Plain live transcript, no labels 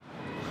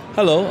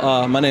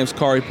Hello, my name is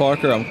Khari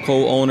Parker. I'm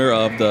co-owner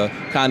of the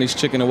Connie's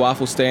Chicken and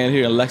Waffle stand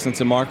here in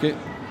Lexington Market.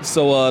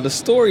 So the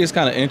story is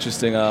kind of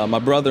interesting. My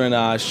brother and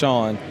I,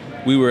 Shawn,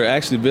 we were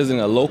actually visiting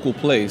a local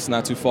place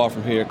not too far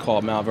from here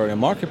called Mount Vernon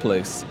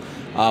Marketplace.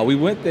 We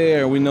went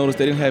there and we noticed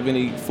they didn't have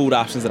any food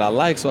options that I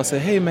like. So I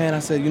said, hey man,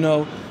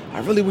 I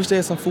really wish they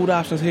had some food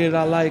options here that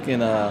I like.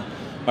 And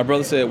my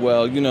brother said,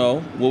 well,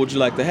 what would you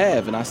like to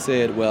have? And I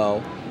said,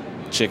 well,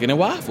 chicken and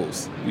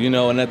waffles.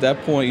 And at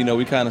that point,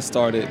 we kind of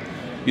started,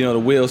 the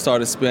wheels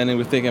started spinning.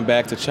 We're thinking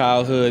back to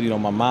childhood.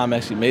 My mom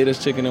actually made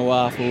us chicken and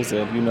waffles.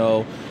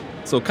 And,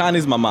 so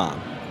Connie's my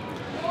mom.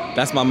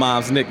 That's my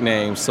mom's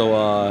nickname. So,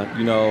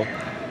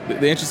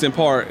 the interesting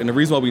part and the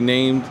reason why we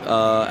named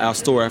our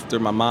store after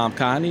my mom,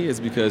 Connie, is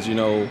because,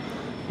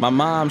 my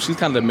mom, she's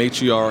kind of the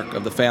matriarch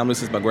of the family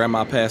since my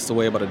grandma passed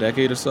away about a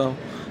decade or so.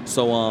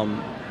 So,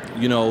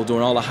 during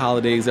all the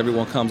holidays,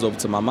 everyone comes over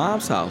to my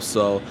mom's house.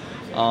 So,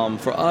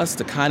 for us,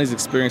 the Connie's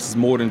experience is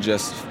more than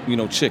just,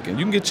 chicken.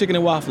 You can get chicken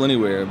and waffle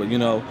anywhere, but,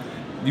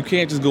 you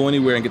can't just go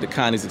anywhere and get the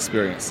Connie's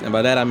experience. And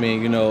by that, I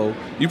mean,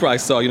 you probably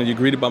saw, you're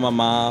greeted by my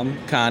mom,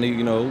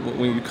 Connie,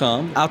 when you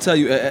come. I'll tell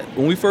you,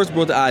 when we first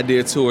brought the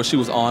idea to her, she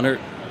was honored.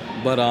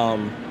 But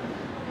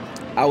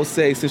I would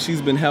say since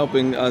she's been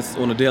helping us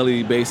on a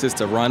daily basis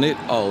to run it,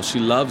 she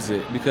loves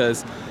it.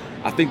 Because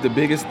I think the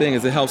biggest thing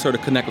is it helps her to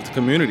connect with the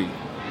community.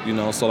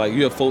 So like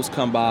you have folks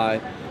come by,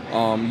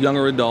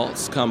 younger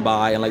adults come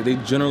by, and like they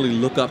generally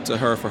look up to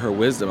her for her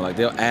wisdom. Like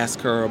they'll ask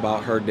her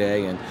about her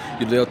day, and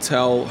they'll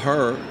tell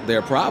her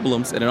their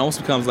problems, and it almost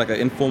becomes like an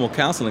informal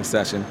counseling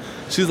session.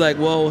 She's like,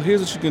 well,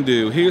 here's what you can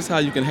do. Here's how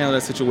you can handle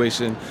that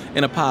situation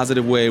in a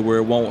positive way where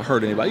it won't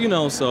hurt anybody.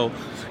 So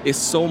it's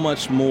so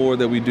much more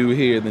that we do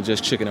here than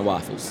just chicken and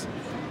waffles.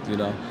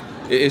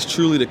 It's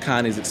truly the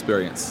Connie's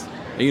experience.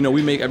 And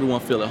we make everyone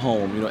feel at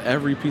home.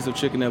 Every piece of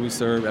chicken that we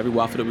serve, every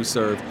waffle that we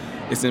serve,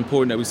 it's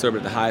important that we serve it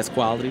at the highest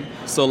quality.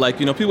 So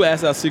people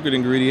ask our secret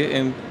ingredient,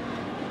 and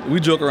we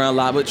joke around a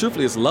lot, but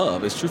truthfully it's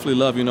love. It's truthfully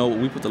love.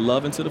 We put the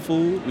love into the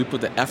food, we put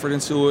the effort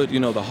into it,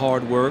 the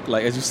hard work.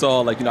 Like as you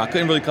saw, I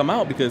couldn't really come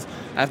out because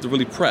I have to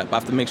really prep. I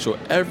have to make sure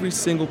every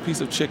single piece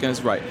of chicken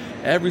is right.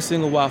 Every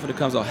single waffle that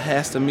comes out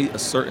has to meet a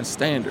certain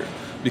standard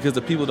because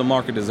the people at the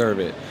market deserve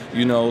it.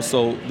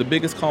 So the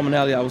biggest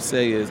commonality I would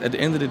say is at the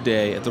end of the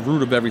day, at the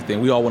root of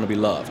everything, we all want to be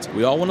loved.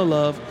 We all want to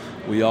love.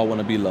 We all want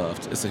to be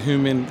loved. It's a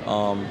human,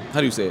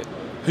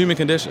 human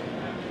condition,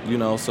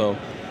 so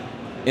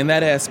in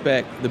that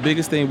aspect, the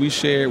biggest thing we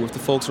share with the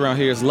folks around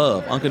here is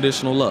love,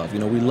 unconditional love.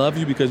 We love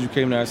you because you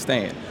came to our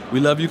stand. We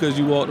love you because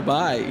you walked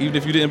by, even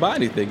if you didn't buy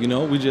anything,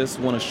 we just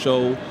want to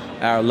show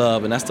our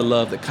love, and that's the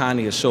love that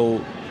Connie has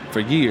showed for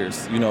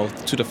years,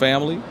 to the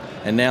family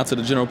and now to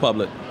the general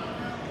public.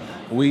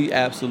 We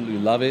absolutely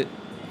love it.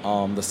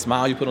 The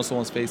smile you put on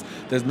someone's face,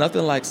 there's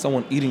nothing like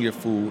someone eating your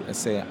food and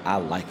saying, I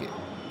like it.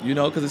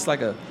 Because it's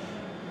like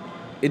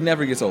it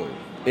never gets old.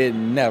 It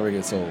never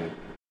gets old.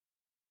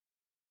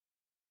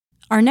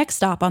 Our next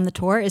stop on the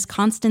tour is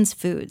Constance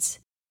Foods.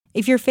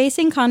 If you're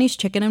facing Connie's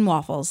Chicken and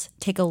Waffles,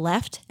 take a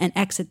left and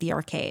exit the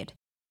arcade.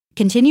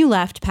 Continue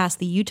left past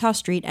the Utah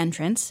Street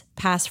entrance,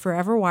 past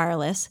Forever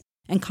Wireless,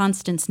 and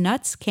Constance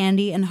Nuts,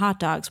 Candy, and Hot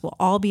Dogs will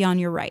all be on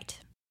your right.